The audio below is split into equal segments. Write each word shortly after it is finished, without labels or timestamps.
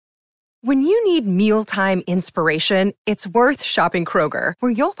When you need mealtime inspiration, it's worth shopping Kroger,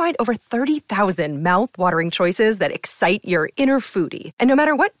 where you'll find over 30,000 mouth-watering choices that excite your inner foodie. And no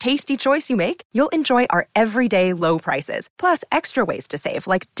matter what tasty choice you make, you'll enjoy our everyday low prices, plus extra ways to save,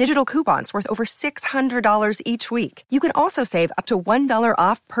 like digital coupons worth over $600 each week. You can also save up to $1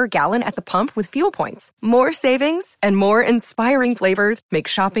 off per gallon at the pump with fuel points. More savings and more inspiring flavors make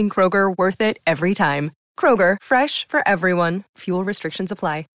shopping Kroger worth it every time. Kroger, fresh for everyone. Fuel restrictions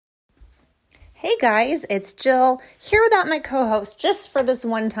apply. Hey guys, it's Jill here without my co-host just for this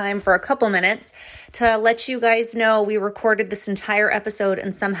one time for a couple minutes to let you guys know we recorded this entire episode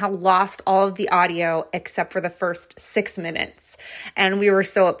and somehow lost all of the audio except for the first 6 minutes. And we were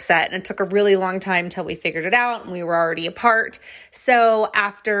so upset and it took a really long time till we figured it out and we were already apart. So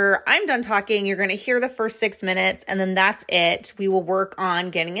after I'm done talking, you're going to hear the first 6 minutes and then that's it. We will work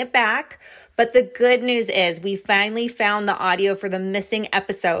on getting it back. But the good news is we finally found the audio for the missing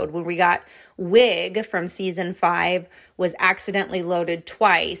episode when we got Wig from season 5 was accidentally loaded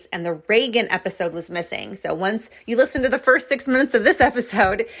twice and the Reagan episode was missing. So once you listen to the first 6 minutes of this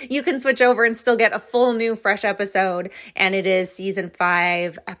episode, you can switch over and still get a full new fresh episode. And it is season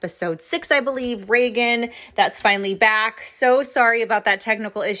 5, episode 6, I believe, Reagan. That's finally back. So sorry about that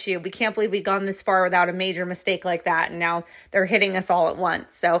technical issue. We can't believe we've gone this far without a major mistake like that. And now they're hitting us all at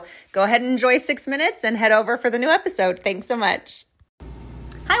once. So go ahead and enjoy 6 minutes and head over for the new episode. Thanks so much.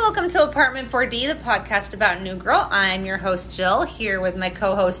 Hi, welcome to Apartment 4D, the podcast about New Girl. I'm your host, Jill, here with my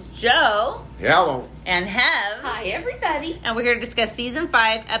co-host, Joe. Hello. And Hev. Hi, everybody. And we're here to discuss Season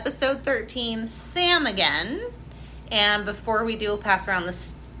 5, Episode 13, Sam Again. And before we do, we'll pass around the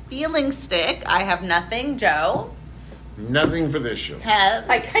feeling stick. I have nothing. Joe? Nothing for this show. Hev?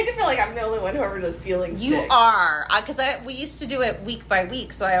 I kind of feel like I'm the only one who ever does feeling sticks. You are. Because we used to do it week by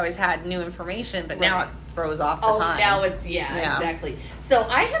week, so I always had new information, but now it throws off the time. Oh, now it's, yeah, exactly. So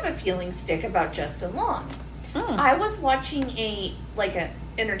I have a feeling stick about Justin Long. I was watching a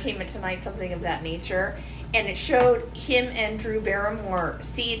Entertainment Tonight, something of that nature, and it showed him and Drew Barrymore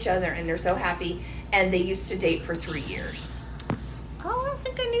see each other, and they're so happy, and they used to date for 3 years. Oh, I don't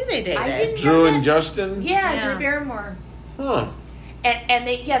think I knew they dated. I didn't Drew know and that. Justin? Yeah, Drew Barrymore. Huh. And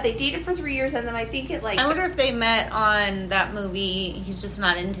they dated for 3 years, and then I think it I wonder if they met on that movie, He's Just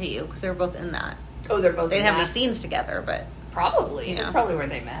Not Into You, because they were both in that. Oh, they're both They in didn't have that. any scenes together, but... Probably. That's probably where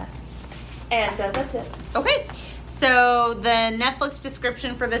they met. And that's it. Okay. So the Netflix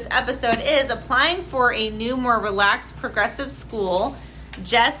description for this episode is applying for a new, more relaxed, progressive school.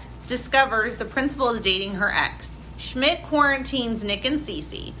 Jess discovers the principal is dating her ex. Schmidt quarantines Nick and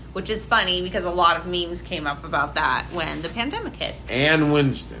Cece, which is funny because a lot of memes came up about that when the pandemic hit. And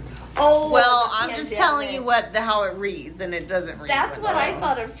Winston. Oh, well, I'm just telling you how it reads, and it doesn't read. That's what I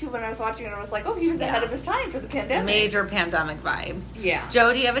thought of too when I was watching it. I was like, oh, he was ahead of his time for the pandemic. Major pandemic vibes. Yeah.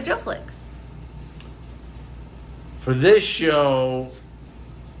 Joe, do you have a Joe Flicks? For this show,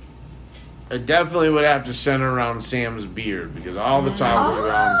 it definitely would have to center around Sam's beard, because all the talk was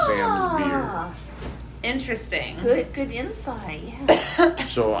around Sam's beard. Interesting. Good insight. Yeah.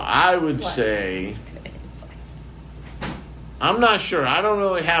 So I would say... I'm not sure. I don't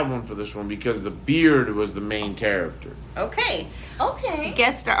really have one for this one because the beard was the main character. Okay.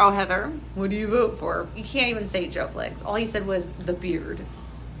 Guest star. Oh, Heather, what do you vote for? You can't even say Joe Flicks. All he said was the beard.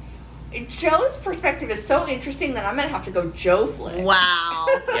 Joe's perspective is so interesting that I'm going to have to go Joe Flicks. Wow.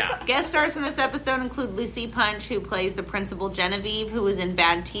 Yeah. Guest stars in this episode include Lucy Punch, who plays the principal Genevieve, who was in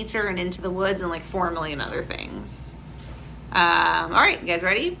Bad Teacher and Into the Woods and like 4 million other things. All right, you guys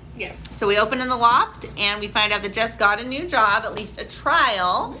ready? Yes. So we open in the loft, and we find out that Jess got a new job, at least a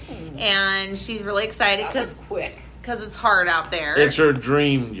trial, and she's really excited because it's hard out there. It's her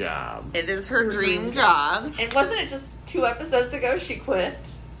dream job. It is her dream job. And wasn't it just 2 episodes ago she quit?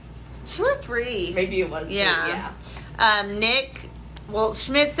 2 or 3. Maybe it was. Yeah.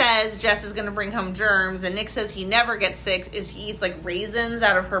 Schmidt says Jess is going to bring home germs, and Nick says he never gets sick. He eats like raisins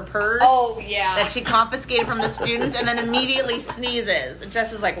out of her purse. Oh, yeah. That she confiscated from the students, and then immediately sneezes. And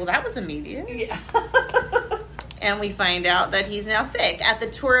Jess is like, well, that was immediate. Yeah. And we find out that he's now sick. At the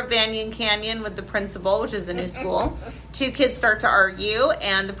tour of Banyan Canyon with the principal, which is the new school, 2 kids start to argue,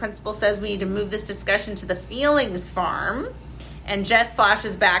 and the principal says we need to move this discussion to the Feelings Farm. And Jess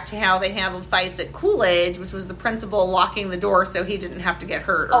flashes back to how they handled fights at Coolidge, which was the principal locking the door so he didn't have to get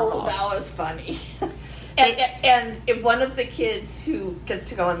hurt. Oh, that was funny. and one of the kids who gets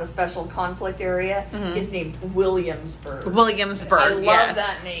to go in the special conflict area is named Williamsburg. Williamsburg, I love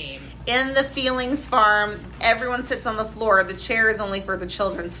that name. In the Feelings Farm, everyone sits on the floor. The chair is only for the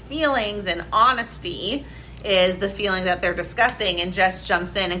children's feelings, and honesty is the feeling that they're discussing. And Jess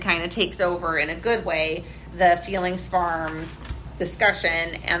jumps in and kind of takes over in a good way the Feelings Farm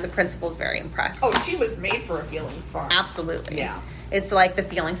discussion, and the principal's very impressed. Oh, she was made for a feelings farm. Absolutely. Yeah. It's like the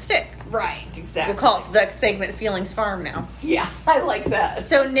feeling stick. Right, exactly. We'll call it the segment Feelings Farm now. Yeah, I like that.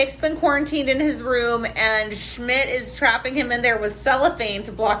 So Nick's been quarantined in his room, and Schmidt is trapping him in there with cellophane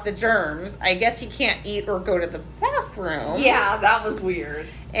to block the germs. I guess he can't eat or go to the bathroom. Yeah, that was weird.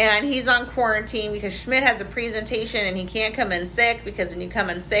 And he's on quarantine because Schmidt has a presentation and he can't come in sick, because when you come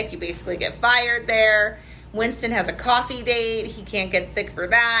in sick, you basically get fired there. Winston has a coffee date. He can't get sick for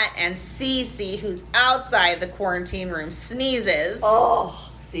that. And Cece, who's outside the quarantine room, sneezes.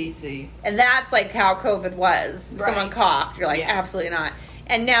 Oh, Cece. And that's like how COVID was. Right. Someone coughed. You're like, Yeah. absolutely not.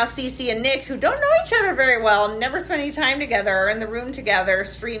 And now Cece and Nick, who don't know each other very well, never spent any time together, are in the room together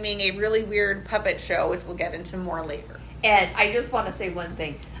streaming a really weird puppet show, which we'll get into more later. And I just want to say one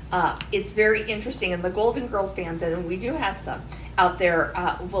thing. It's very interesting, and the Golden Girls fans, and we do have some out there,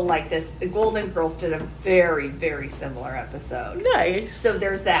 will like this. The Golden Girls did a very, very similar episode. Nice. So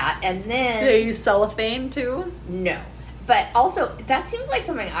there's that. And then... They use cellophane, too? No. But also, that seems like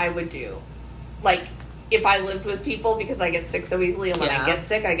something I would do. Like, if I lived with people, because I get sick so easily, and when I get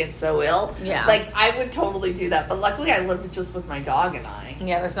sick, I get so ill. Yeah. Like, I would totally do that. But luckily, I live just with my dog and I.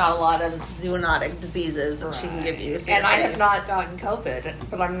 Yeah, there's not a lot of zoonotic diseases that she can give you. So And I have not gotten COVID,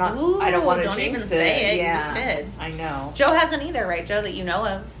 but I'm not... I don't want to don't jinx even say it. Yeah. You just did. I know. Joe hasn't either, right, Joe, that you know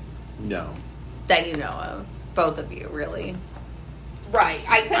of? No. That you know of. Both of you, really. Right.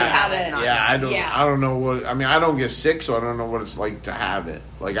 I could have it. Yeah, I don't. Yeah. I don't know what. I mean, I don't get sick, so I don't know what it's like to have it.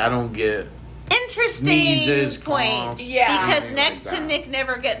 Like, I don't get. Interesting Sneezes, point. coughs, Yeah. Because anything next like to that. Nick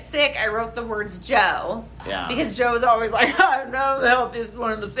never gets sick, I wrote the words Joe. Yeah. Because Joe's always like, I'm the healthiest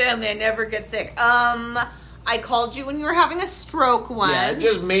one in the family. I never get sick. I called you when you were having a stroke once. Yeah,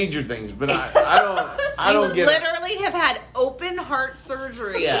 just major things, but I don't. I don't you get. literally have had open heart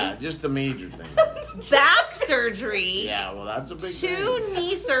surgery. Yeah, just the major things. Back surgery. Yeah, well, that's a big 2 thing.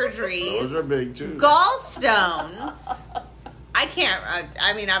 knee surgeries. Those are big too. Gallstones. I can't.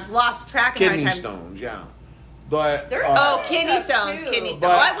 I mean, I've lost track of Kidney my time. stones, yeah. But There's Kidney stuff, stones. too. Kidney stones.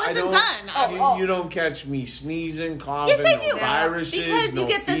 but Oh, I wasn't don't- done. You don't catch me sneezing, coughing, Yes, I no do. viruses, Because you no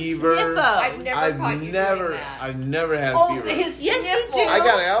get the fever. sniffles. I've never caught you doing that. I've never had Oh, fever. his Yes, you sniffle. do. I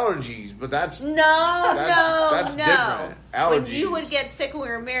got allergies, but that's No, That's no. different. When Allergies. you would get sick when we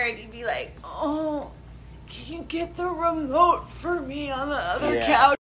were married, you'd be like, "Oh, can you get the remote for me on the other Yeah. couch?"